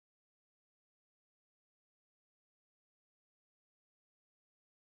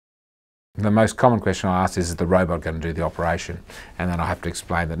The most common question I ask is the robot going to do the operation? And then I have to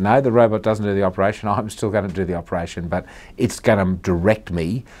explain that no, the robot doesn't do the operation, I'm still going to do the operation, but it's going to direct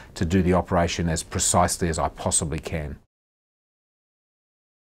me to do the operation as precisely as I possibly can.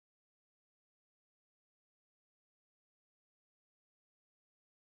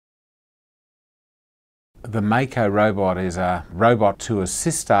 The Mako robot is a robot to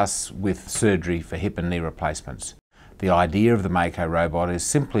assist us with surgery for hip and knee replacements. The idea of the Mako robot is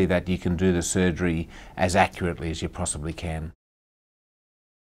simply that you can do the surgery as accurately as you possibly can.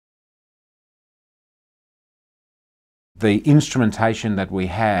 The instrumentation that we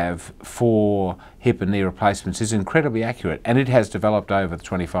have for hip and knee replacements is incredibly accurate, and it has developed over the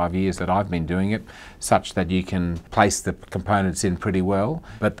 25 years that I've been doing it, such that you can place the components in pretty well,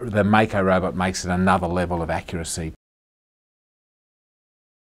 but the Mako robot makes it another level of accuracy.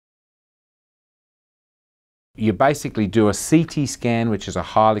 You basically do a CT scan, which is a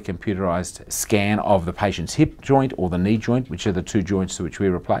highly computerized scan of the patient's hip joint or the knee joint, which are the two joints to which we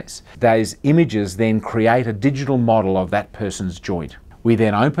replace. Those images then create a digital model of that person's joint. We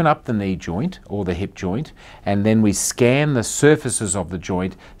then open up the knee joint or the hip joint, and then we scan the surfaces of the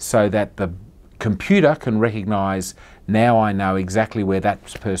joint so that the computer can recognize, now I know exactly where that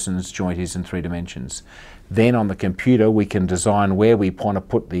person's joint is in 3 dimensions. Then on the computer we can design where we want to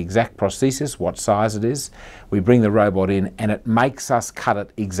put the exact prosthesis, what size it is. We bring the robot in and it makes us cut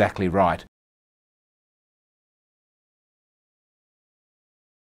it exactly right.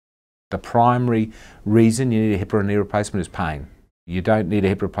 The primary reason you need a hip or a knee replacement is pain. You don't need a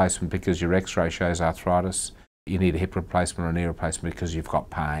hip replacement because your x-ray shows arthritis. You need a hip replacement or a knee replacement because you've got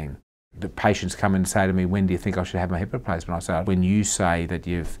pain. The patients come in and say to me, when do you think I should have my hip replacement? I say, when you say that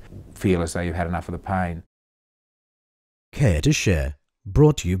you feel as though you've had enough of the pain. Care to Share,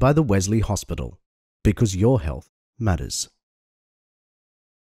 brought to you by the Wesley Hospital, because your health matters.